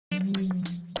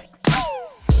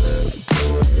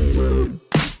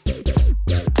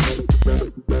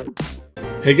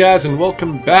Hey guys, and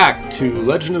welcome back to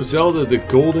Legend of Zelda: The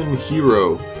Golden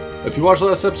Hero. If you watched the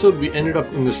last episode, we ended up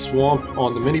in the swamp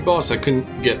on the mini-boss. I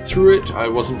couldn't get through it, I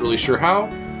wasn't really sure how.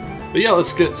 But yeah,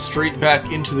 let's get straight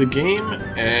back into the game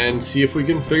and see if we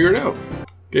can figure it out.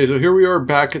 Okay, so here we are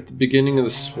back at the beginning of the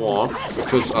swamp,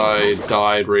 because I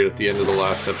died right at the end of the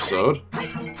last episode.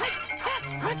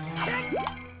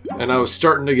 And I was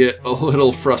starting to get a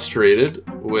little frustrated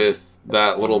with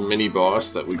that little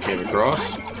mini-boss that we came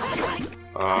across.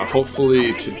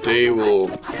 Hopefully today will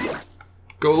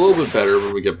go a little bit better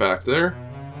when we get back there.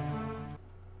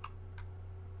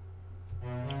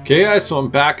 Okay guys, so I'm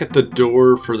back at the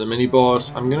door for the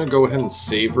mini-boss. I'm gonna go ahead and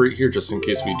save right here just in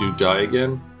case we do die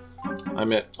again.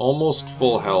 I'm at almost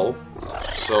full health,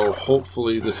 so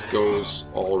hopefully this goes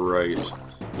alright.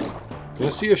 I'm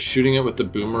gonna see if shooting it with the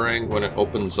boomerang when it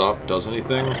opens up does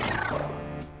anything.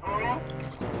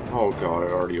 Oh god,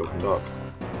 it already opened up.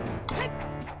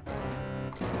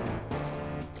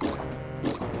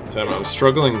 Damn, I'm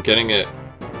struggling getting it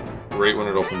right when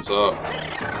it opens up.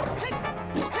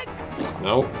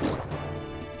 Nope.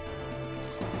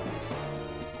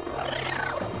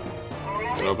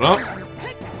 Can it open up?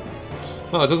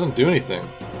 No, it doesn't do anything.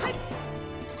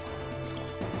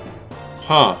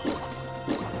 Huh.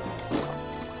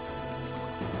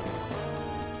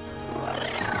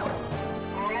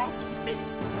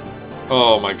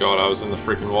 Oh my god, I was in the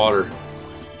freaking water.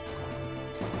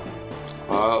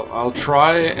 I'll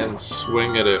try and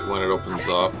swing at it when it opens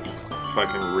up, if I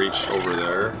can reach over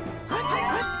there.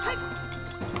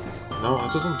 No,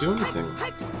 it doesn't do anything.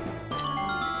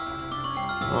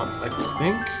 I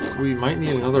think we might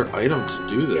need another item to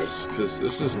do this, because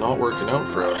this is not working out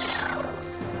for us.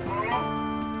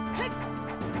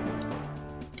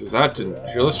 Because that didn't...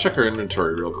 Here, let's check our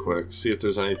inventory real quick, see if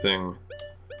there's anything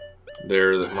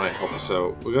there that might help us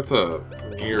out. We got the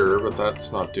mirror, but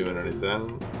that's not doing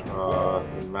anything.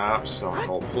 The map's not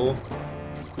helpful.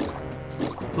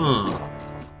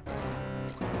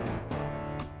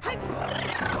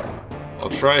 I'll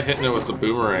try hitting it with the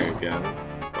boomerang again,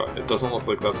 but it doesn't look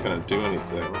like that's gonna do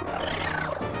anything.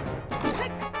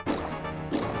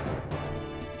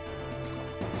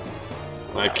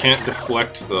 I can't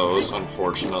deflect those,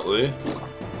 unfortunately.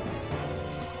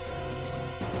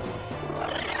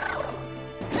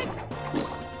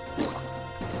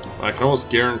 I can almost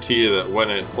guarantee that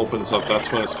when it opens up,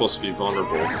 that's when it's supposed to be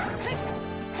vulnerable.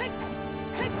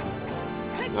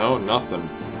 No, nothing.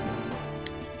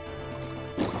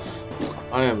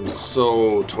 I am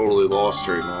so totally lost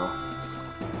right now.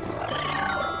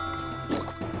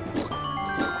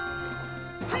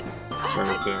 Is there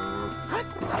anything?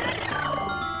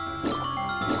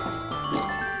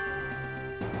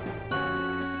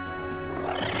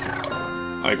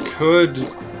 I could...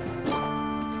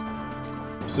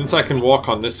 Since I can walk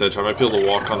on this edge, I might be able to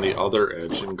walk on the other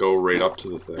edge and go right up to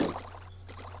the thing.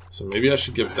 So maybe I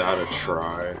should give that a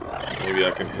try. Maybe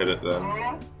I can hit it then.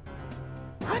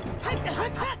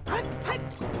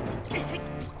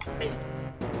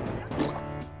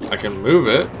 I can move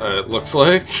it, it looks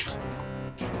like.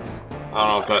 I don't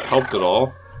know if that helped at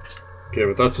all. Okay,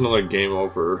 but that's another game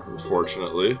over,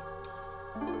 unfortunately.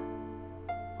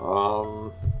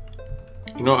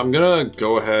 You know, I'm gonna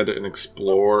go ahead and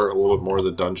explore a little bit more of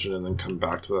the dungeon and then come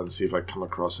back to that and see if I come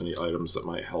across any items that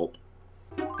might help.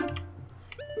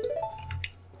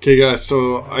 Okay guys,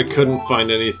 so I couldn't find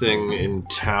anything in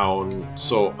town,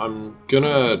 so I'm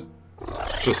gonna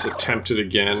just attempt it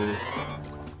again.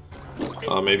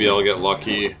 Maybe I'll get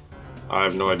lucky. I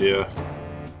have no idea.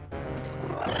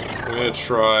 I'm gonna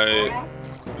try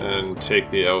and take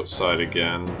the outside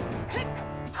again.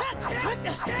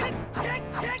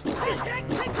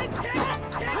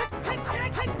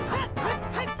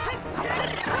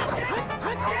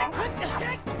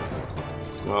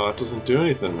 Well, that doesn't do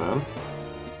anything, man.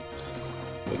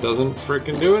 It doesn't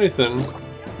freaking do anything.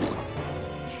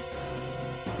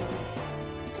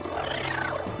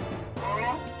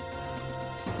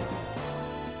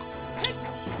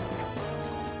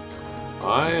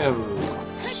 I am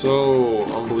so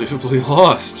unbelievably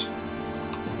lost.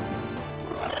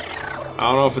 I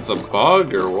don't know if it's a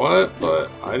bug or what,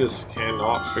 but I just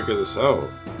cannot figure this out.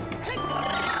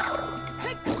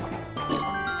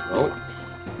 Nope.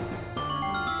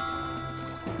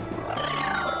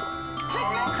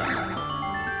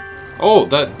 Oh,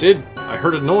 that did... I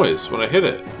heard a noise when I hit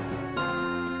it.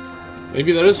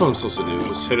 Maybe that is what I'm supposed to do,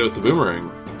 just hit it with the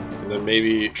boomerang. And then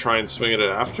maybe try and swing at it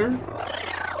after?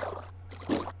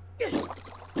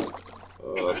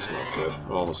 Oh, that's not good.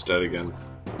 I'm almost dead again.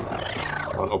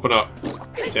 Come on, open up.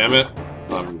 Damn it.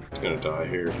 I'm gonna die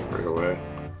here right away.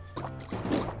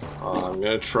 I'm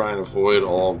going to try and avoid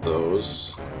all of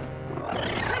those.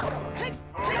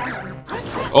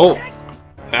 Oh!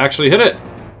 I actually hit it!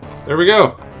 There we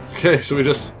go! Okay, so we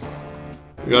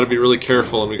gotta be really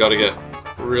careful and we gotta get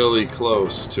really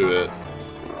close to it.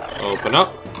 Open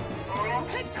up.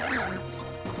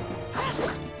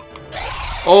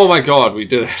 Oh my god, we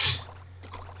did it.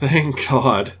 Thank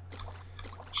god.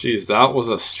 Jeez, that was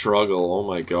a struggle. Oh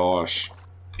my gosh.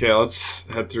 Okay, let's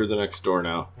head through the next door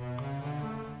now.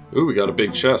 Ooh, we got a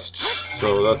big chest.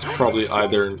 So that's probably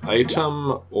either an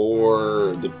item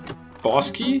or the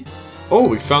boss key? Oh,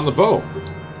 we found the bow.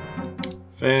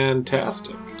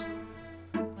 Fantastic.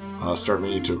 Start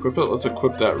menu to equip it. Let's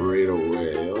equip that right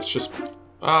away. Let's just...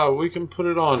 we can put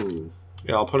it on...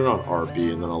 Yeah, I'll put it on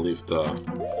RB and then I'll leave the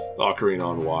ocarina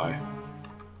on Y.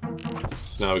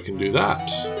 So now we can do that.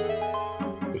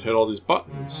 We can hit all these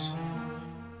buttons.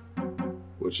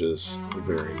 Which is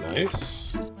very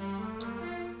nice.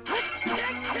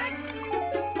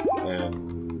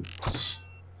 And...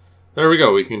 there we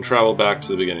go, we can travel back to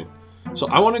the beginning. So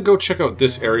I want to go check out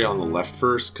this area on the left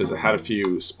first, because it had a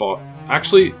few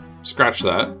actually, scratch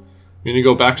that. I'm going to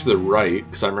go back to the right,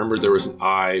 because I remember there was an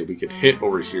eye we could hit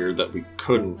over here that we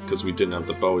couldn't, because we didn't have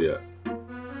the bow yet.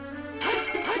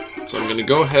 So I'm going to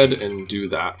go ahead and do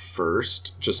that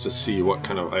first, just to see what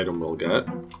kind of item we'll get.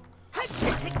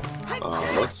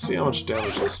 Let's see how much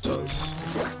damage this does.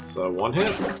 Is that a one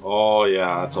hit? Oh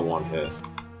yeah, that's a one hit.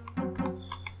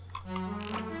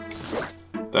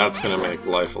 That's gonna make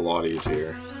life a lot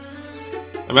easier.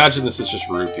 Imagine this is just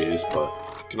rupees, but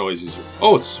you can always use...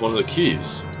 Oh, it's one of the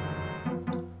keys.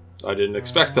 I didn't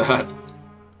expect that.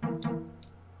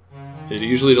 It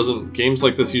usually doesn't... Games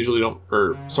like this usually don't...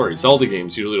 Or, sorry, Zelda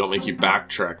games usually don't make you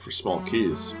backtrack for small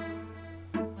keys.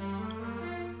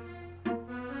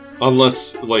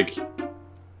 Unless, like,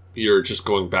 you're just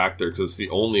going back there because it's the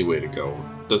only way to go.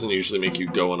 It doesn't usually make you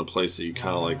go in a place that you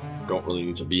kind of, like, don't really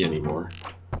need to be anymore.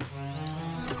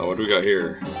 Oh, what do we got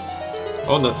here?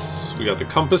 Oh, and that's... We got the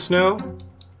compass now.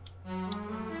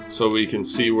 So we can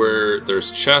see where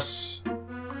there's chests.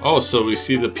 Oh, so we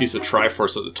see the piece of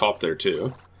Triforce at the top there,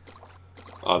 too.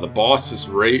 The boss is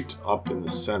right up in the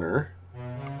center.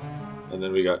 And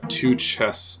then we got 2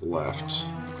 chests left.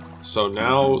 So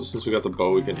now, since we got the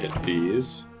bow, we can hit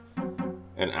these.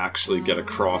 And actually get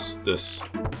across this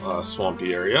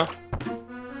swampy area.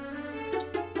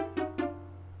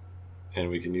 And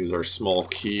we can use our small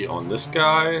key on this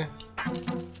guy.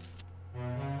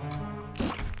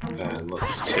 And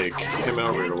let's take him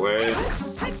out right away.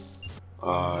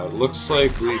 It looks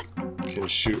like we can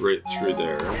shoot right through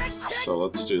there. So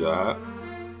let's do that.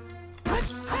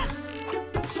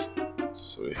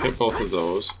 So we hit both of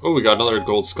those. Oh, we got another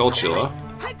gold Skulltula.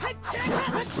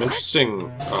 Interesting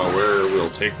where we'll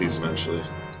take these eventually.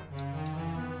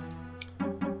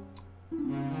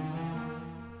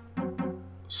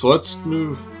 So let's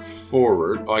move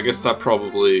forward. Oh, I guess that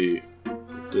probably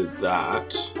did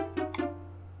that.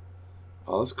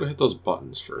 Let's go hit those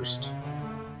buttons first.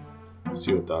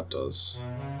 See what that does.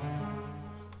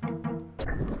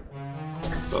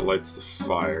 That lights the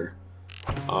fire.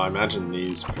 I imagine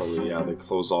these probably, yeah, they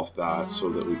close off that so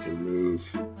that we can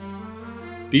move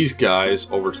these guys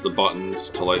over to the buttons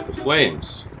to light the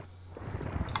flames.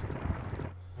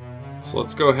 So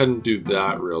let's go ahead and do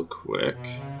that real quick.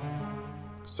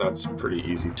 So that's a pretty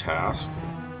easy task.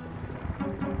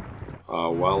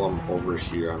 While I'm over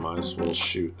here, I might as well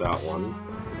shoot that one.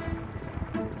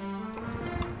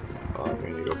 I'm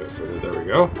going to go a bit further. There we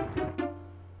go.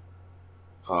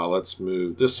 Let's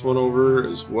move this one over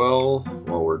as well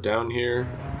while we're down here.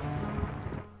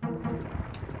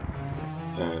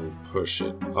 And push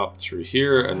it up through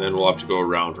here, and then we'll have to go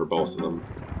around for both of them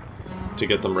to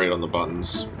get them right on the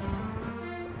buttons.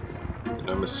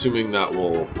 I'm assuming that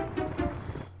will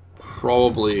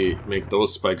probably make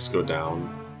those spikes go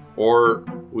down. Or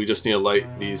we just need to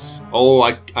light these... Oh,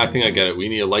 I think I get it. We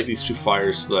need to light these 2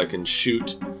 fires so that I can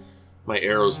shoot my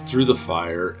arrows through the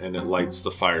fire and it lights the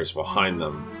fires behind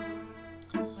them.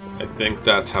 I think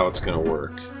that's how it's going to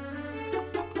work.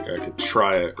 I could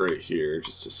try it right here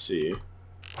just to see.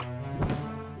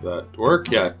 Does that work?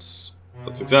 Yeah, that's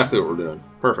exactly what we're doing.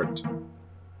 Perfect.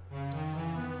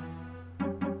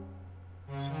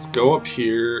 So let's go up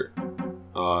here.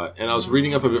 And I was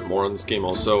reading up a bit more on this game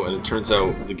also, and it turns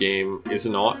out the game is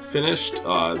not finished.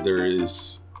 There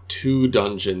is 2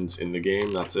 dungeons in the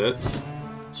game, that's it.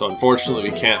 So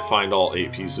unfortunately we can't find all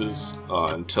 8 pieces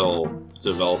until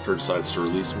the developer decides to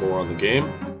release more on the game.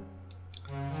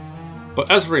 But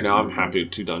as of right now, I'm happy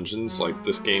with 2 dungeons. Like,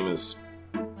 this game is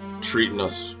treating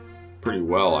us pretty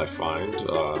well, I find.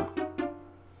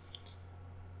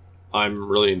 I'm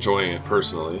really enjoying it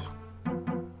personally.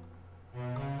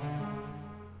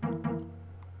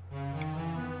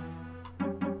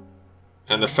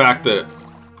 And the fact that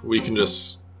we can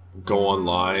just go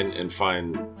online and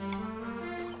find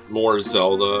more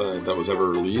Zelda that was ever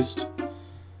released,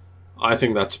 I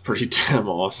think that's pretty damn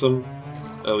awesome.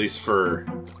 At least for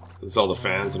Zelda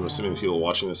fans, and I'm assuming the people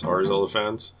watching this are Zelda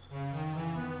fans.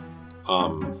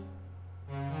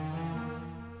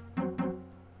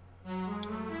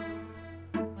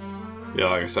 Yeah,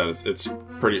 like I said, it's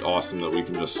pretty awesome that we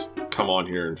can just come on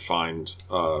here and find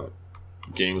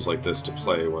games like this to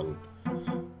play when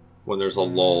there's a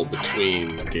lull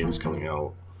between games coming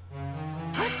out.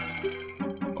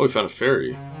 Oh, we found a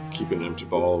fairy. Keep an empty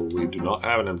bottle. We do not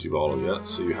have an empty bottle yet,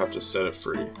 so you have to set it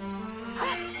free.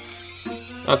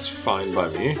 That's fine by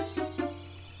me.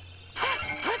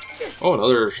 Oh,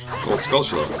 another gold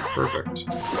sculpture. Perfect.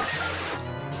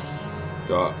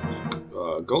 Got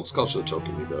gold sculpture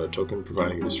token. You got a token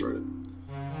providing you destroyed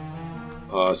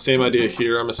it. Same idea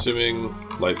here, I'm assuming.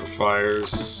 Light the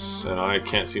fires, and I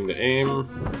can't seem to aim.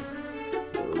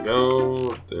 There we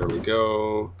go. There we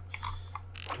go.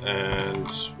 And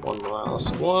one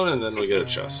last one, and then we get a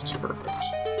chest. Perfect.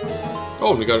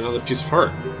 Oh, we got another piece of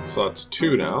heart. So that's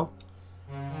 2 now.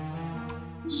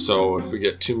 So if we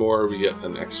get 2 more, we get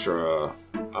an extra...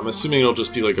 I'm assuming it'll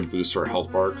just be like a boost to our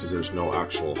health bar, because there's no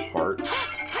actual hearts.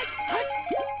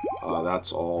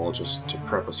 That's all just to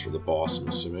prep us for the boss, I'm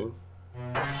assuming.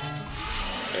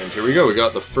 And here we go, we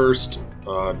got the first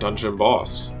dungeon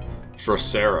boss.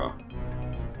 Drosera.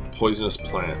 Poisonous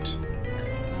plant.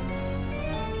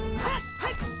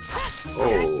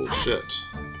 Oh, shit.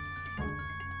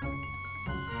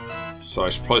 So I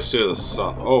should probably stay to the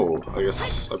side. Oh, I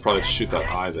guess I probably shoot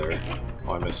that eye there.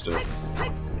 Oh, I missed it.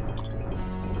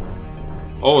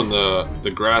 Oh, and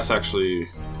the grass actually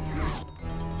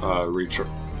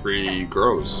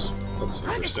regrows. That's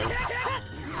interesting.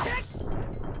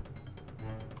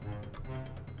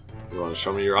 You want to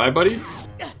show me your eye, buddy?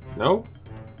 No?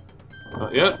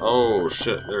 Not yet? Oh,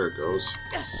 shit. There it goes.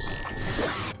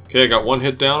 Okay, I got 1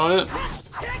 hit down on it.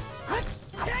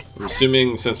 I'm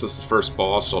assuming since this is the first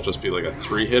boss, it'll just be like a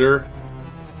 3-hitter.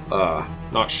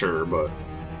 Not sure, but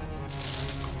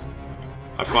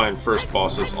I find first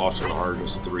bosses often are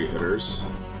just 3-hitters.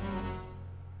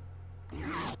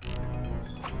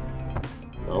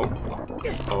 Nope.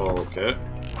 Oh, okay.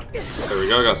 There we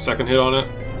go, I got a 2nd hit on it.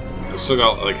 I've still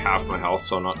got like half my health,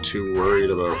 so I'm not too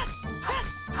worried about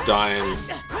dying.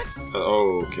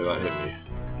 Oh, okay, that hit me.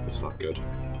 That's not good.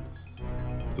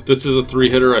 If this is a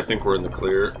 3-hitter, I think we're in the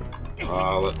clear.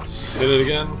 Let's hit it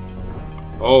again.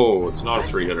 Oh, it's not a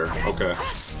 3-hitter. Okay.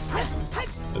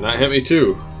 And that hit me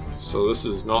too. So this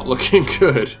is not looking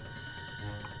good.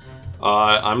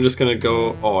 I'm just gonna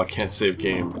go... Oh, I can't save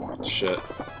game. Shit.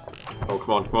 Oh,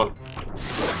 come on, come on.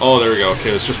 Oh, there we go.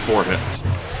 Okay, it's just 4 hits.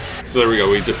 So there we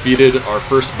go. We defeated our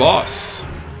first boss.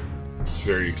 It's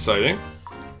very exciting.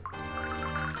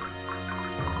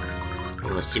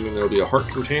 I'm assuming there'll be a heart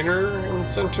container in the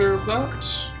center of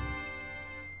that.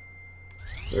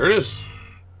 There it is.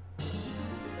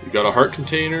 You got a heart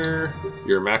container.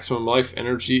 Your maximum life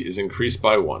energy is increased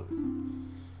by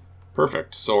 1.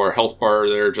 Perfect. So our health bar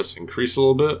there just increased a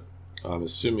little bit. I'm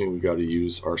assuming we got to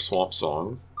use our swamp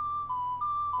song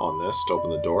on this to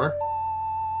open the door.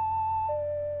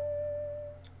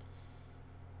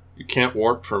 You can't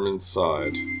warp from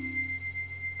inside.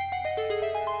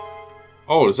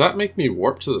 Oh, does that make me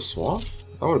warp to the swamp?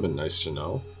 That would have been nice to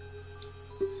know.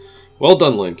 Well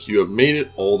done, Link. You have made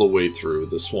it all the way through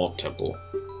the Swamp Temple.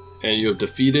 And you have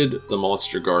defeated the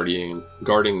monster guarding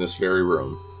this very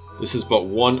room. This is but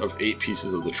one of 8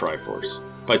 pieces of the Triforce.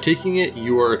 By taking it,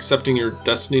 you are accepting your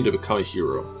destiny to become a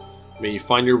hero. May you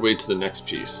find your way to the next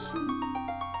piece.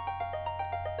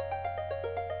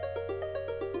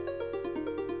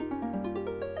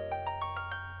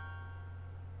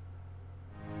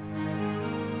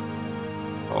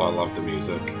 Oh, I love the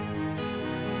music.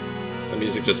 The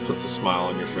music just puts a smile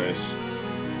on your face.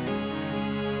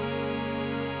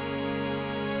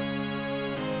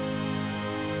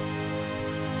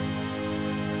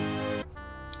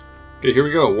 Okay, here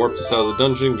we go. Warped us out of the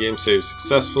dungeon. Game saved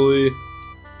successfully.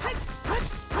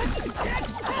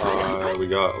 We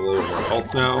got a little more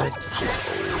health now, which is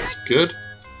always good.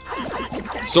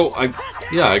 So, I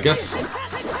guess,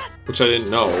 which I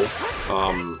didn't know,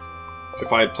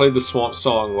 if I had played the Swamp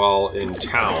Song while in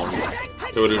town,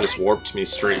 it would have just warped me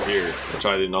straight here, which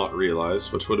I did not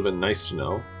realize, which would have been nice to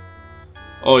know.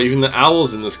 Oh, even the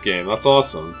owl's in this game. That's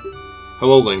awesome.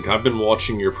 Hello, Link. I've been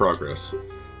watching your progress.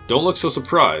 Don't look so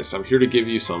surprised. I'm here to give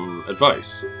you some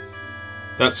advice.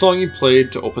 That song you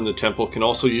played to open the temple can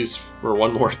also use for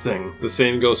one more thing. The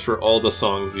same goes for all the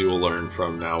songs you will learn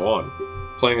from now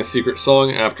on. Playing a secret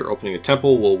song after opening a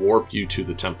temple will warp you to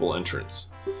the temple entrance.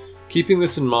 Keeping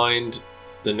this in mind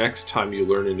the next time you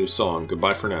learn a new song.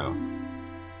 Goodbye for now.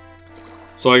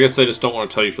 So I guess they just don't want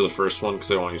to tell you for the first one because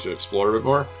they want you to explore a bit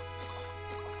more.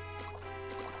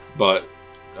 But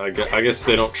I guess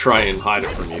they don't try and hide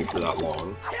it from you for that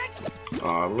long.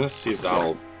 I'm going to see if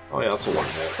that'll... Oh yeah, that's a one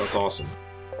hit. That's awesome.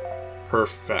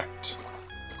 Perfect.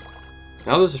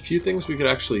 Now there's a few things we could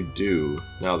actually do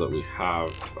now that we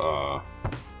have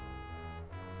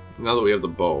the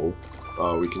bow.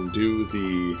 We can do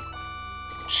the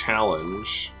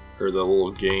challenge, or the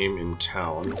little game in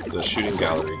town, the shooting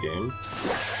gallery game.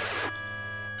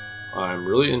 I'm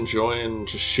really enjoying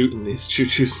just shooting these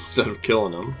choo-choos instead of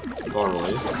killing them,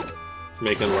 normally. It's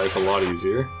making life a lot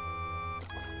easier.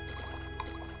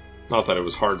 Not that it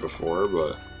was hard before,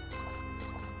 but...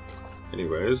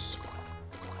 Anyways.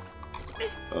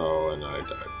 Oh, and I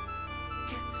died.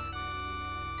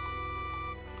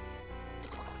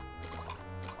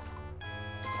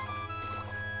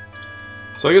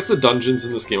 So I guess the dungeons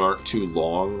in this game aren't too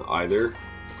long either.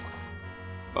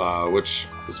 Which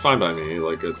is fine by me.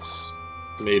 Like, it's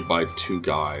made by two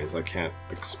guys. I can't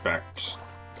expect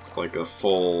like a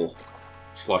full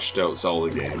fleshed out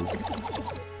Zelda game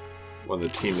when the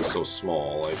team is so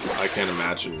small. Like, I can't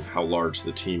imagine how large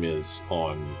the team is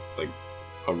on like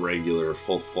a regular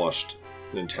full-flushed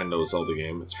Nintendo Zelda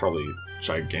game. It's probably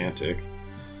gigantic.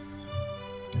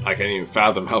 I can't even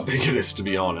fathom how big it is, to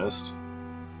be honest.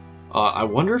 I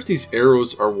wonder if these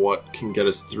arrows are what can get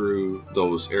us through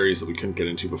those areas that we couldn't get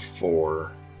into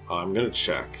before. I'm gonna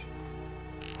check.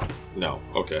 No,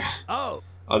 okay. Oh.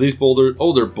 These boulders...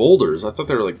 Oh, they're boulders. I thought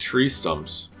they were like tree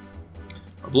stumps.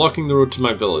 Are blocking the road to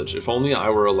my village. If only I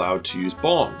were allowed to use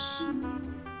bombs.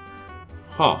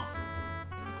 Huh.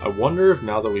 I wonder if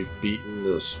now that we've beaten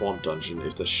the swamp dungeon,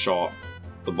 if the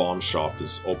bomb shop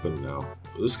is open now.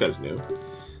 Oh, this guy's new.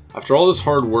 After all this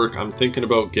hard work, I'm thinking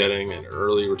about getting an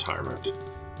early retirement.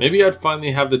 Maybe I'd finally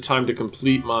have the time to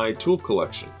complete my tool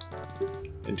collection.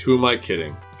 And who am I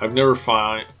kidding? I'll never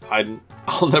find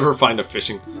a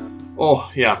fishing... Oh,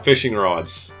 yeah, fishing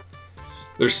rods.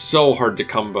 They're so hard to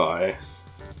come by.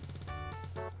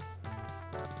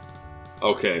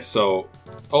 Okay, so...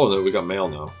 Oh, no, we got mail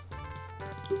now.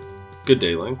 Good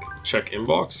day, Link. Check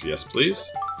inbox? Yes,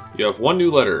 please. You have one new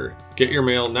letter. Get your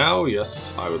mail now?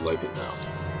 Yes, I would like it now.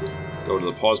 Go to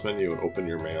the pause menu and open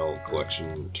your mail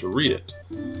collection to read it.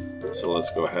 So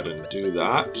let's go ahead and do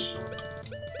that.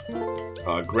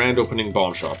 Grand opening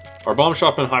bomb shop. Our bomb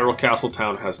shop in Hyrule Castle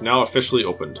Town has now officially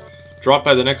opened. Drop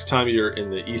by the next time you're in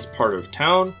the east part of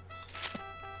town.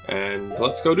 And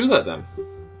let's go do that then.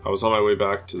 I was on my way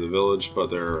back to the village, but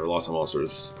there are lots of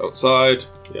monsters outside.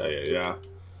 Yeah.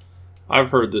 I've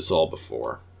heard this all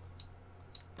before.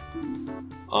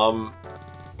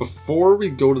 Before we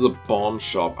go to the bomb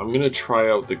shop, I'm going to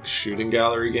try out the shooting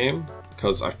gallery game,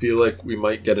 because I feel like we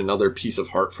might get another piece of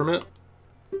heart from it.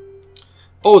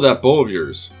 Oh, that bow of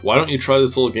yours. Why don't you try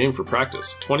this little game for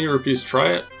practice? 20 rupees,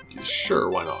 try it? Sure,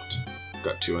 why not?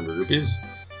 Got 200 rupees.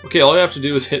 Okay, all you have to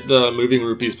do is hit the moving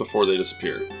rupees before they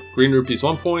disappear. Green rupees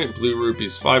 1 point, blue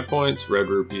rupees 5 points, red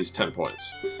rupees 10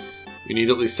 points. You need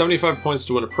at least 75 points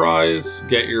to win a prize.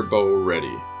 Get your bow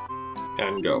ready.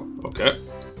 And go. Okay.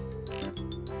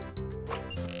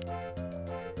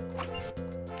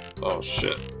 Oh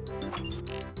shit.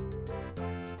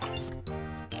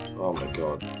 Oh my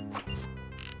god.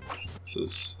 This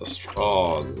is a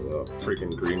oh, the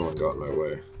freaking green one got in my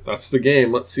way. That's the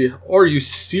game. Let's see. Oh, are you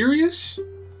serious?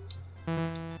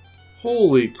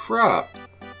 Holy crap.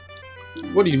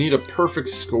 What, do you need a perfect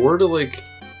score to like...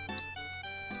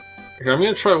 Here, I'm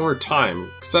gonna try it one more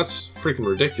time, because that's freaking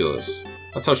ridiculous.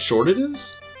 That's how short it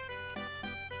is?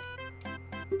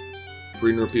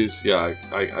 Green rupees, yeah,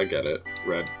 I get it.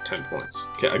 Red, 10 points.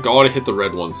 Okay, I gotta hit the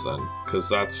red ones then, because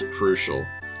that's crucial.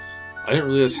 I didn't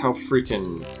realize how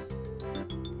freaking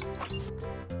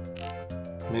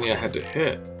many I had to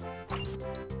hit.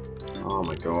 Oh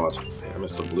my god, I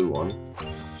missed a blue one.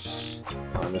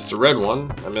 I missed a red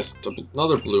one. I missed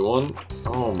another blue one.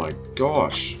 Oh my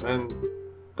gosh, and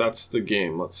that's the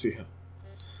game. Let's see.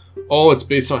 Oh, it's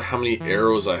based on how many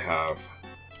arrows I have.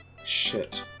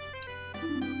 Shit.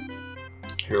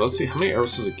 Here, let's see. How many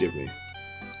arrows does it give me?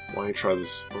 Why don't you try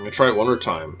this? I'm gonna try it one more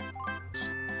time.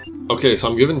 Okay, so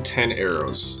I'm given 10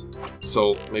 arrows.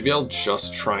 So maybe I'll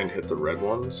just try and hit the red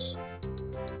ones.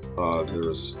 There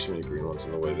was too many green ones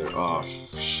in the way there. Oh,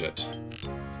 shit.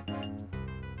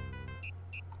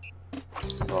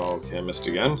 Okay, I missed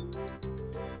again.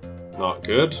 Not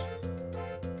good.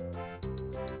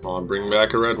 Come on, bring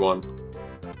back a red one.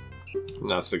 And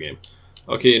that's the game.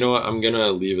 Okay, you know what? I'm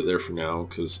gonna leave it there for now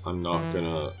because I'm not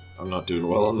doing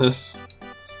well on this.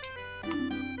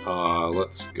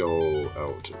 Let's go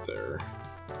out there.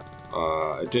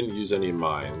 I didn't use any of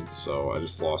mine, so I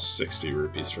just lost 60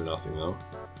 rupees for nothing though,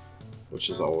 which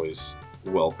is always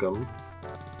welcome.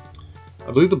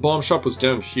 I believe the bomb shop was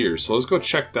down here, so let's go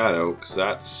check that out, because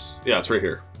that's... yeah, it's right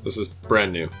here. This is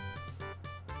brand new.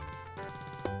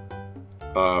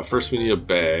 First we need a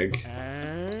bag.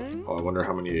 Oh, I wonder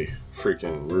how many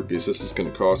freaking rupees this is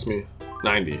going to cost me.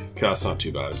 90. Okay, that's not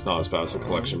too bad. It's not as bad as the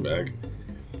collection bag.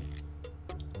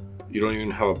 You don't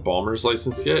even have a bomber's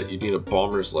license yet? You need a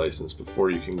bomber's license before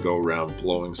you can go around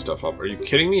blowing stuff up. Are you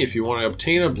kidding me? If you want to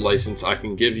obtain a license, I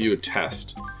can give you a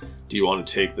test. Do you want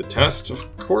to take the test?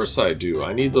 Of course I do.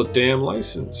 I need the damn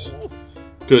license.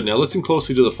 Good, now listen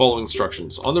closely to the following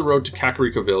instructions. On the road to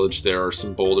Kakariko Village, there are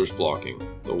some boulders blocking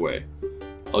the way.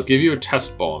 I'll give you a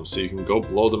test bomb so you can go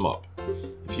blow them up.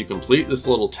 If you complete this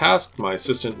little task, my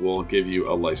assistant will give you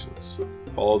a license.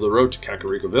 Follow the road to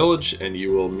Kakariko Village and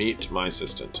you will meet my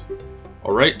assistant.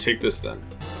 Alright, take this then.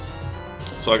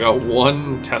 So I got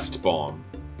one test bomb.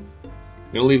 I'm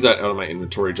going to leave that out of my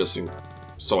inventory just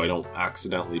so I don't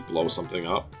accidentally blow something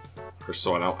up. Or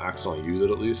so I don't accidentally use it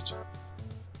at least.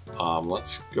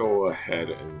 Let's go ahead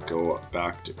and go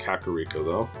back to Kakariko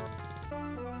though.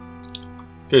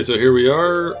 Okay, so here we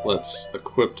are. Let's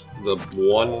equip the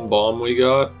one bomb we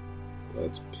got.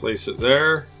 Let's place it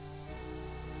there.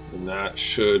 And that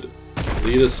should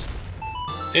lead us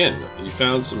in. You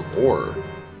found some ore.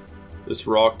 This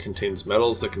rock contains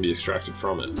metals that can be extracted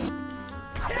from it.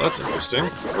 Well, that's interesting.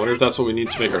 I wonder if that's what we need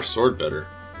to make our sword better.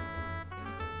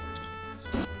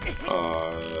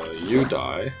 You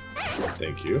die.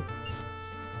 Thank you.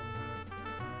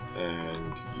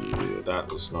 And you, that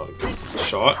was not a good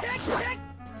shot.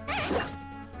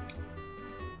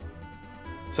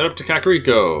 Set up to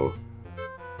Kakariko.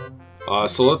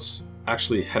 So let's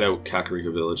actually head out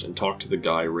Kakariko Village and talk to the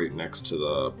guy right next to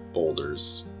the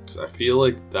boulders. Because I feel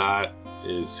like that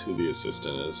is who the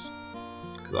assistant is.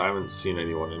 Because I haven't seen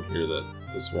anyone in here that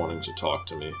is wanting to talk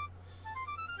to me.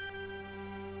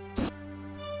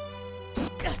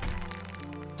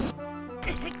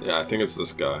 Yeah, I think it's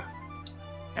this guy.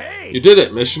 Hey. You did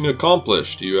it! Mission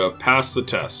accomplished. You have passed the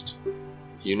test.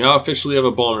 You now officially have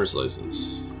a bomber's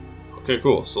license. Okay,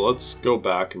 cool. So let's go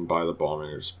back and buy the bomb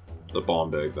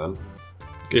bag then.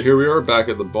 Okay, here we are back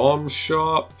at the bomb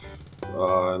shop.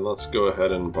 And let's go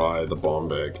ahead and buy the bomb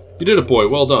bag. You did it, boy.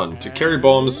 Well done. To carry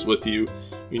bombs with you,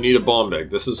 you need a bomb bag.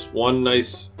 This one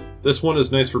is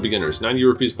nice for beginners. 90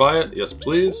 rupees, buy it. Yes,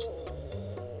 please.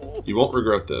 You won't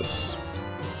regret this.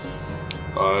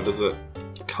 Does it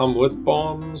come with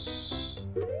bombs?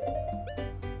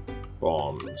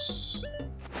 Bombs.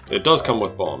 It does come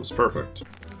with bombs. Perfect.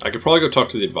 I could probably go talk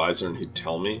to the advisor and he'd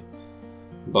tell me.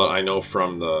 But I know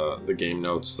from the game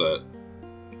notes that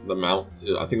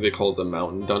I think they call it the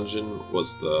mountain dungeon,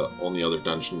 was the only other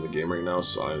dungeon in the game right now,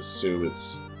 so I assume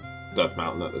it's Death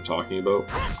Mountain that they're talking about.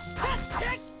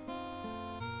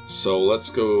 So let's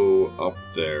go up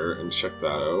there and check that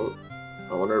out.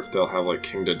 I wonder if they'll have like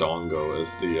King Dodongo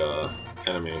as the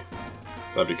enemy.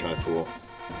 So that'd be kind of cool.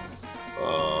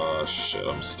 Shit,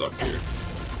 I'm stuck here.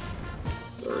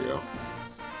 There we go.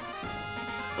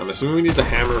 I'm assuming we need the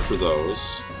hammer for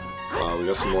those. We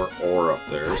got some more ore up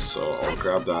there, so I'll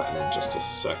grab that in just a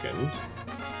second.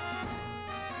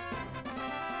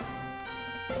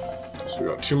 So we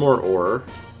got 2 more ore.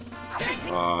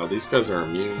 These guys are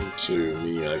immune to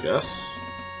me, I guess.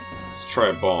 Let's try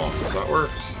a bomb. Does that work?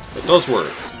 It does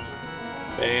work.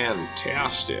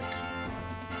 Fantastic.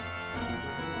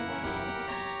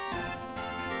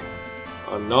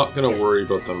 I'm not going to worry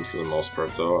about them for the most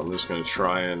part, though. I'm just going to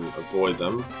try and avoid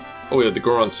them. Oh, we have the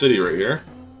Goron City right here.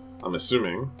 I'm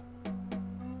assuming.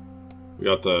 We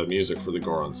got the music for the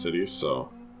Goron City, so...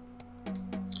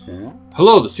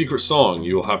 Hello, the secret song.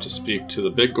 You will have to speak to the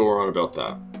big Goron about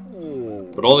that.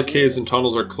 But all the caves and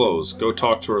tunnels are closed. Go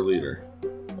talk to our leader.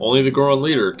 Only the Goron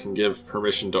leader can give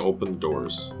permission to open the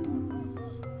doors.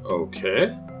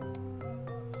 Okay.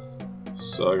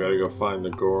 So I gotta go find the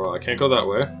Goron. I can't go that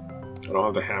way. I don't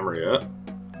have the hammer yet.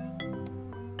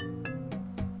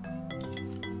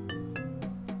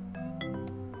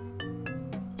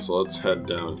 So let's head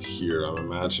down here. I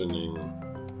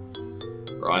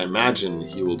imagine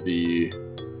he will be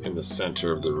in the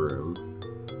center of the room.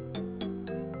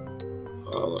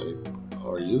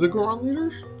 Are you the Goron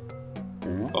leader?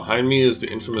 Behind me is the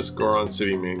infamous Goron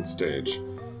City main stage.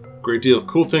 A great deal of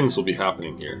cool things will be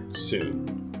happening here soon.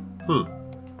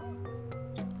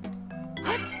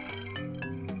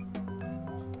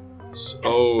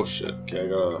 Oh shit. Okay, I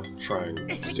gotta try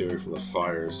and stay away from the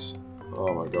fires.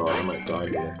 Oh my god, I might die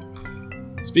here.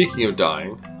 Speaking of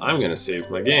dying, I'm gonna save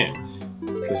my game.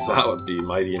 Because that would be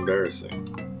mighty embarrassing.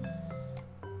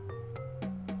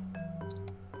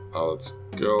 Let's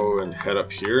go and head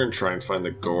up here and try and find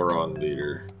the Goron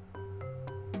leader.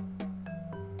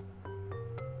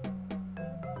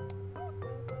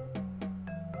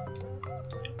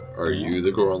 Are you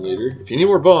the Goron leader? If you need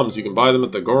more bombs, you can buy them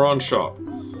at the Goron shop.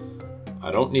 I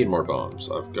don't need more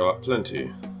bombs. I've got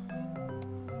plenty.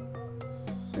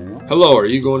 Hello, are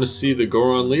you going to see the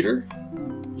Goron leader?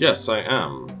 Yes, I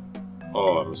am.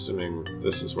 Oh, I'm assuming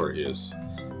this is where he is.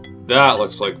 That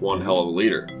looks like one hell of a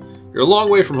leader. You're a long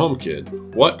way from home, kid.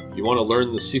 What? You want to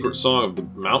learn the secret song of the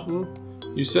mountain,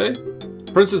 you say?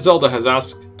 Princess Zelda has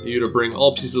asked you to bring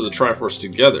all pieces of the Triforce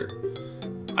together.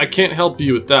 I can't help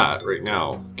you with that right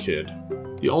now, kid.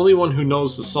 The only one who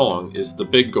knows the song is the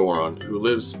big Goron who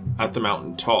lives at the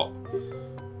mountain top.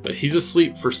 But he's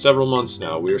asleep for several months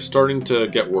now. We are starting to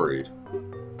get worried.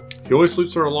 He always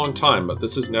sleeps for a long time, but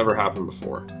this has never happened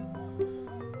before.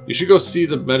 You should go see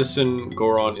the medicine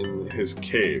Goron in his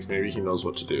cave. Maybe he knows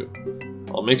what to do.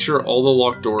 I'll make sure all the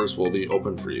locked doors will be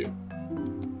open for you.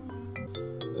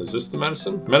 Is this the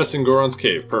medicine? Medicine Goron's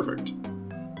cave. Perfect.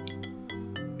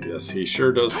 Yes, he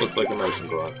sure does look like a medicine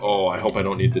Goron. Oh, I hope I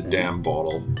don't need the damn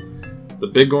bottle. The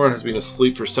big Goron has been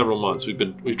asleep for several months.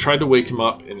 We've tried to wake him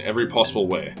up in every possible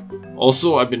way.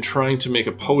 Also, I've been trying to make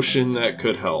a potion that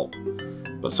could help.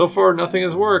 But so far, nothing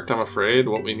has worked, I'm afraid.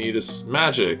 What we need is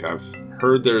magic. I've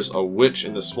heard there's a witch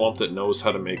in the swamp that knows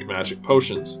how to make magic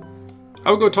potions.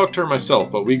 I would go talk to her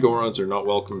myself, but we Gorons are not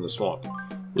welcome in the swamp.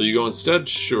 Will you go instead?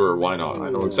 Sure, why not? I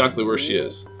know exactly where she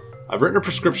is. I've written a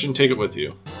prescription, take it with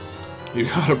you. You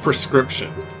got a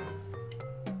prescription.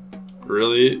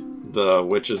 Really? The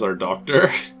witch is our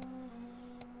doctor?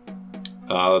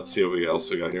 Let's see what else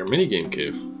we got here. Minigame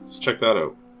cave. Let's check that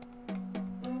out.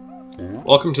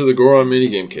 Welcome to the Goron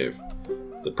minigame cave.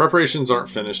 The preparations aren't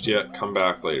finished yet. Come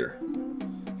back later.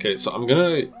 Okay, so I'm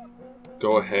gonna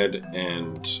go ahead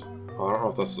and... Oh, I don't know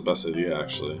if that's the best idea,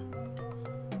 actually.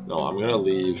 No, I'm gonna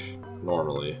leave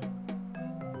normally.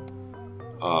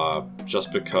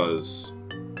 Just because...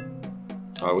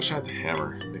 I wish I had the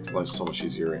hammer. It makes life so much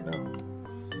easier right now.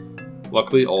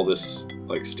 Luckily, all this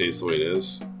like stays the way it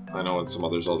is. I know in some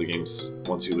other Zelda games,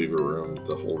 once you leave a room,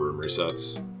 the whole room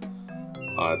resets.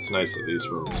 It's nice that these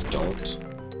rooms don't.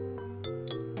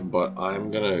 But I'm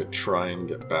gonna try and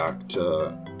get back to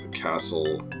the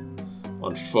castle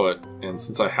on foot. And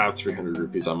since I have 300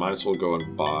 rupees, I might as well go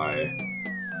and buy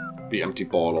the empty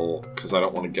bottle, because I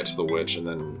don't want to get to the witch and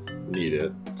then need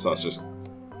it. So that's just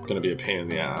gonna be a pain in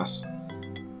the ass.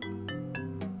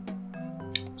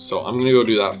 So I'm gonna go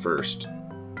do that first.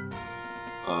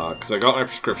 Because I got my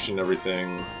prescription and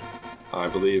everything. I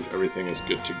believe everything is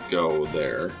good to go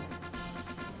there.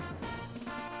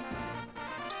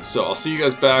 So I'll see you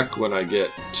guys back when I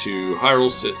get to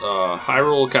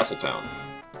Hyrule Castletown.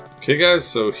 Okay guys,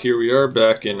 so here we are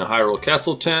back in Hyrule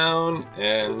Castletown,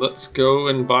 and let's go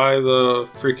and buy the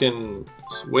freaking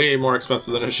way more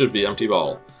expensive than it should be empty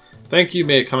bottle. Thank you,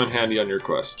 may it come in handy on your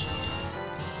quest.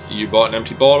 You bought an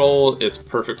empty bottle, it's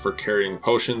perfect for carrying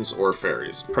potions or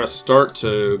fairies. Press start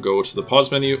to go to the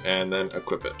pause menu and then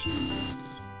equip it.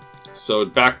 So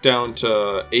back down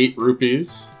to 8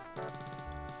 rupees.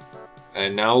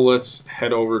 And now let's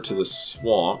head over to the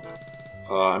swamp.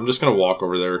 I'm just gonna walk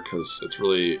over there because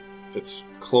it's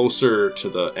closer to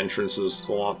the entrance of the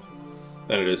swamp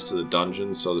than it is to the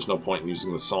dungeon, so there's no point in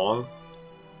using the song.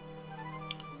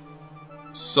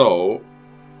 So,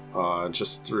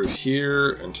 just through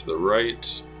here and to the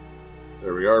right,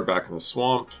 there we are, back in the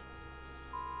swamp.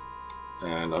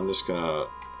 And I'm just gonna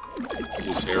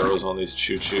use arrows on these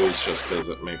choo-choos just because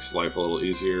it makes life a little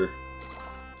easier.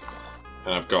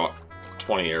 And I've got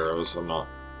 20 arrows, I'm not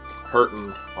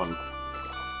hurting on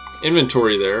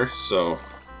inventory there, so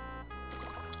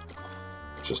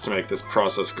just to make this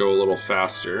process go a little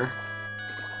faster.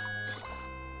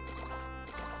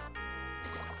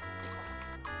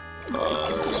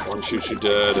 There's one choo-choo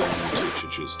dead and 2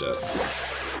 choo-choos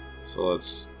dead. So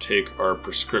let's take our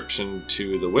prescription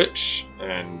to the witch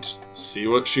and see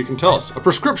what she can tell us. A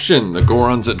prescription! The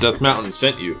Gorons at Death Mountain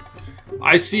sent you.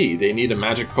 I see, they need a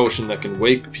magic potion that can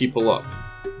wake people up.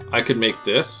 I could make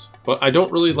this, but I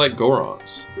don't really like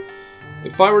Gorons.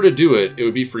 If I were to do it, it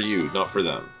would be for you, not for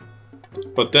them.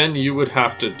 But then you would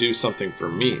have to do something for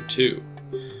me, too.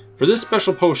 For this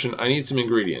special potion, I need some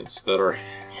ingredients that are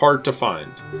hard to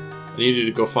find. I need you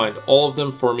to go find all of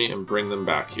them for me and bring them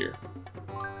back here.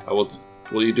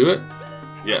 Will you do it?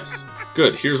 Yes.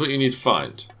 Good, here's what you need to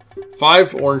find.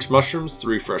 5 orange mushrooms,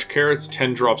 3 fresh carrots,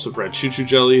 10 drops of red choo-choo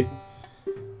jelly.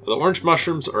 The orange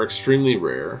mushrooms are extremely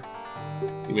rare.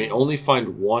 You may only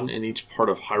find 1 in each part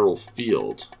of Hyrule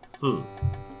Field. You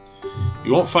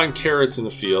won't find carrots in the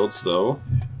fields, though.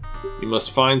 You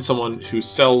must find someone who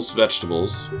sells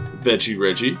vegetables. Veggie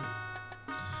Reggie.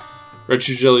 Red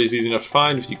choo-choo jelly is easy enough to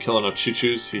find if you kill enough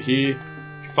choo-choos. Hee hee. If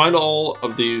you find all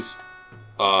of these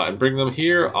and bring them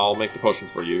here, I'll make the potion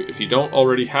for you. If you don't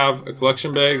already have a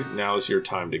collection bag, now is your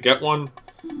time to get one.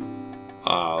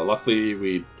 Luckily,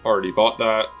 we already bought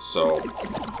that, so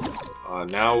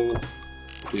now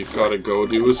we've got to go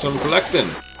do some collecting.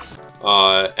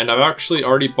 And I've actually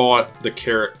already bought the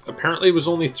carrot. Apparently it was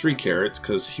only 3 carrots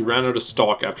because he ran out of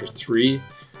stock after 3.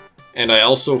 And I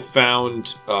also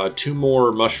found 2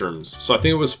 more mushrooms. So I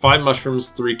think it was 5 mushrooms,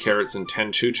 3 carrots, and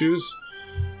 10 choo-choos.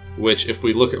 Which, if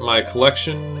we look at my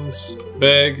collections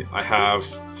bag, I have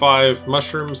 5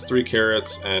 mushrooms, 3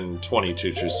 carrots, and 20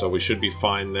 choo-choos. So we should be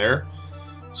fine there.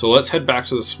 So let's head back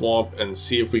to the swamp and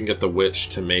see if we can get the witch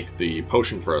to make the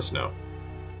potion for us now.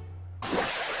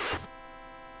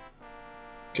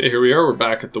 Okay, here we are. We're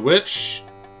back at the witch.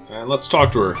 And let's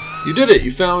talk to her. You did it!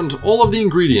 You found all of the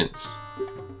ingredients.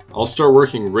 I'll start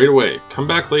working right away. Come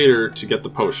back later to get the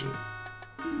potion.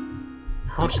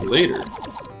 How much later?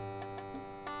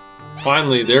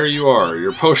 Finally, there you are.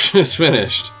 Your potion is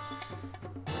finished.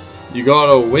 You got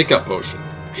a wake-up potion.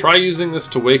 Try using this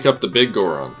to wake up the big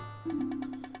Goron.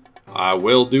 I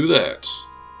will do that.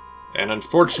 And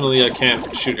unfortunately, I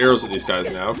can't shoot arrows at these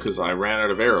guys now because I ran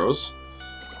out of arrows.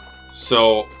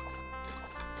 So,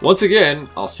 once again,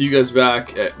 I'll see you guys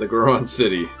back at the Goron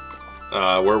City,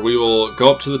 where we will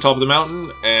go up to the top of the mountain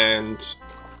and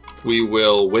we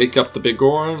will wake up the big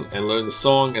Goron and learn the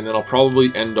song, and then I'll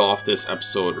probably end off this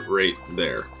episode right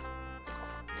there.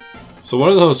 So one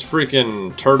of those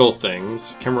freaking turtle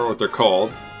things, can't remember what they're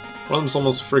called, one of them's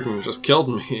almost freaking just killed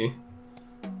me.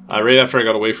 Right after I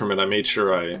got away from it, I made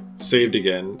sure I saved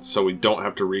again so we don't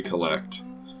have to recollect.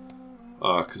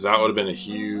 Because that would have been a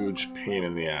huge pain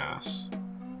in the ass.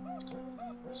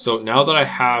 So now that I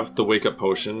have the wake-up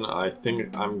potion, I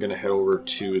think I'm going to head over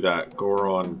to that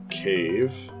Goron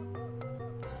cave.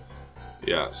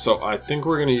 Yeah, so I think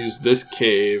we're going to use this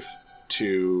cave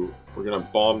to... We're going to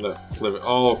bomb the living...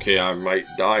 Oh, okay, I might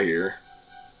die here.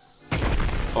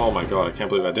 Oh my god, I can't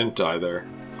believe I didn't die there.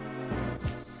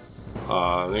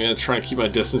 I'm going to try and keep my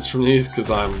distance from these because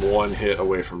I'm 1 hit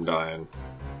away from dying.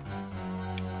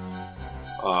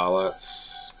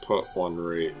 Let's put one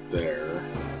right there.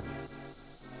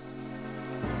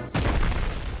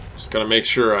 Just gotta make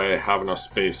sure I have enough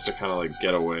space to kind of like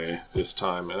get away this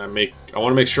time, and I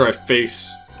want to make sure I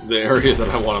face the area that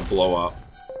I want to blow up,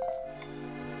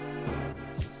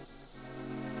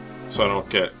 so I don't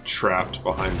get trapped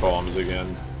behind bombs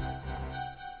again.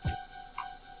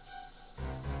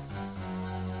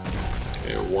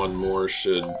 Okay, 1 more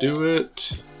should do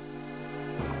it.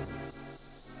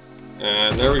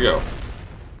 And there we go.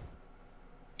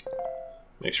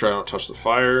 Make sure I don't touch the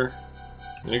fire.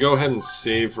 I'm going to go ahead and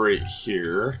save right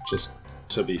here, just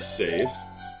to be safe.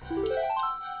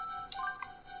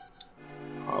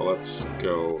 Let's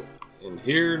go in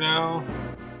here now.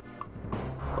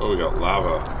 Oh, we got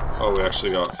lava. Oh, we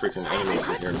actually got freaking enemies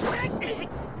in here.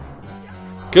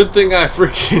 Good thing I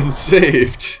freaking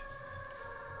saved.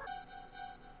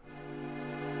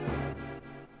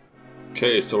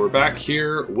 Okay, so we're back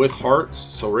here with hearts.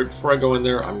 So right before I go in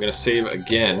there, I'm going to save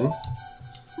again.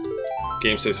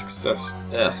 Game says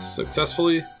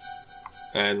successfully.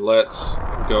 And let's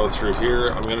go through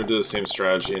here. I'm going to do the same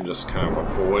strategy and just kind of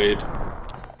avoid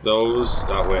those.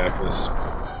 That way I can just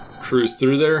cruise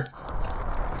through there.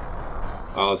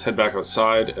 Let's head back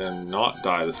outside and not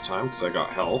die this time because I got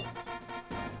health.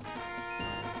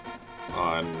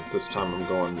 And this time I'm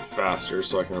going faster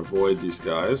so I can avoid these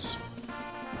guys.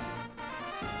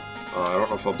 I don't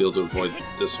know if I'll be able to avoid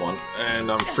this one.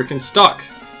 And I'm freaking stuck!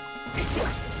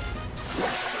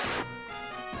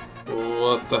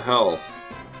 What the hell?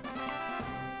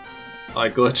 I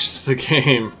glitched the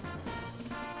game.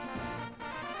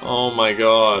 Oh my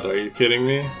god, are you kidding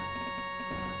me?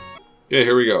 Okay,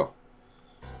 here we go.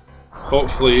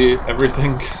 Hopefully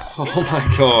everything... Oh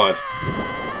my god.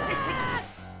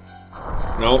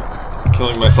 Nope.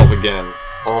 Killing myself again.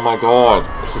 Oh my god,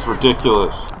 this is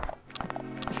ridiculous.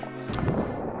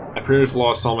 I pretty much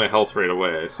lost all my health right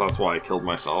away, so that's why I killed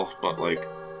myself, but like...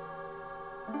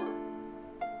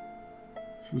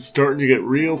 This is starting to get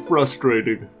real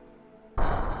frustrating.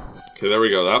 Okay, there we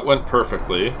go. That went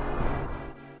perfectly.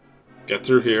 Get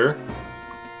through here.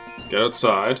 Let's get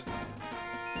outside.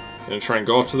 I'm gonna try and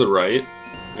go up to the right.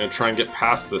 I'm gonna try and get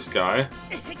past this guy.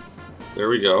 There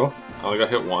we go. I only got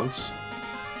hit once.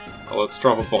 Let's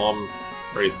drop a bomb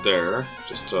right there,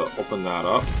 just to open that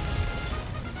up.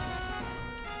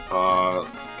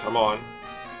 Come on.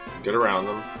 Get around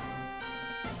them.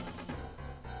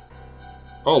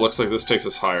 Oh, looks like this takes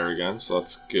us higher again, so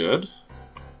that's good.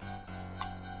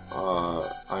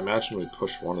 I imagine we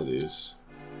push one of these.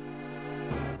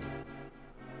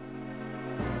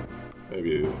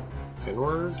 Maybe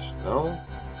inward? No?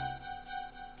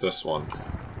 This one.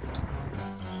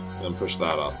 Then push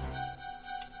that up.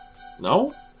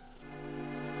 No?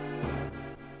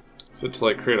 Is it to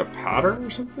like create a pattern or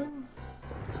something?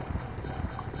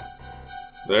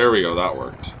 There we go, that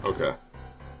worked. Okay.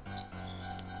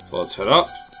 So let's head up.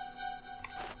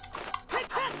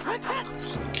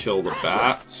 Just kill the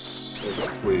bats.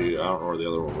 If we, I don't know where the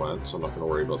other one went, so I'm not going to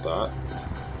worry about that.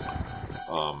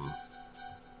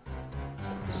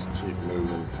 Just keep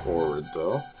moving forward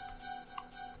though.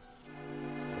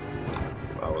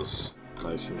 That was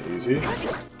nice and easy.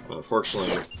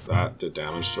 Unfortunately, that did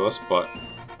damage to us, but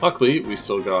luckily we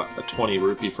still got a 20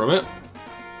 rupee from it.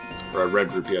 Or a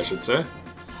red rupee, I should say.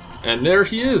 And there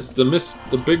he is,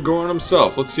 the big Goron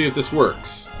himself. Let's see if this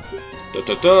works.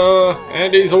 Da-da-da!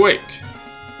 And he's awake.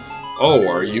 Oh,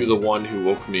 are you the one who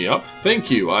woke me up?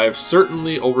 Thank you, I have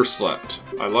certainly overslept.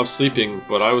 I love sleeping,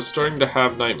 but I was starting to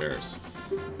have nightmares.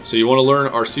 So you want to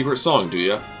learn our secret song, do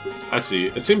you? I see.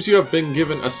 It seems you have been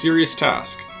given a serious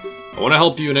task. I want to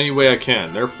help you in any way I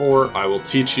can, therefore I will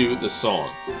teach you the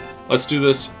song. Let's do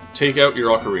this. Take out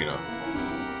your ocarina.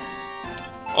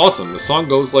 Awesome, the song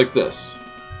goes like this.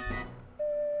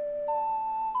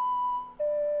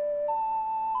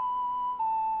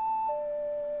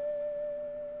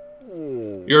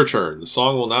 Your turn. The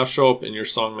song will now show up in your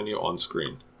song menu on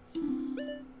screen.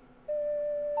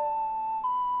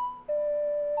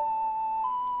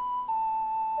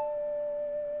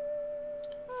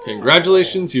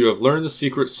 Congratulations, you have learned the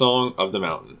secret song of the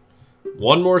mountain.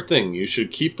 One more thing, you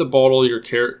should keep the bottle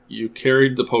you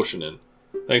carried the potion in.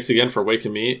 Thanks again for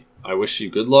waking me. I wish you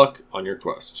good luck on your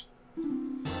quest.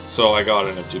 So I got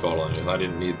an empty bottle in it. I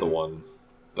didn't need the one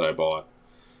that I bought.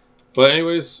 But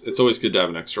anyways, it's always good to have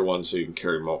an extra one so you can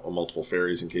carry multiple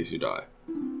fairies in case you die.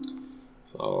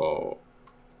 So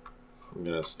I'm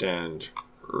going to stand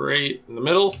right in the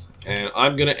middle, and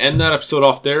I'm going to end that episode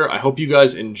off there. I hope you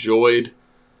guys enjoyed.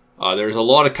 There's a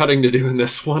lot of cutting to do in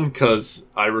this one because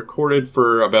I recorded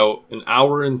for about an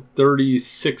hour and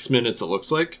 36 minutes, it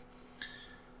looks like.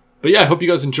 But yeah, I hope you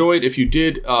guys enjoyed. If you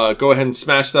did, go ahead and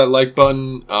smash that like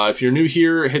button. If you're new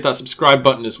here, hit that subscribe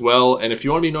button as well. And if you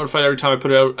want to be notified every time I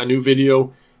put out a new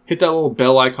video, hit that little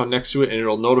bell icon next to it and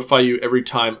it'll notify you every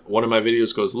time one of my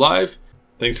videos goes live.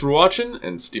 Thanks for watching,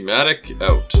 and Steematic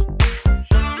out.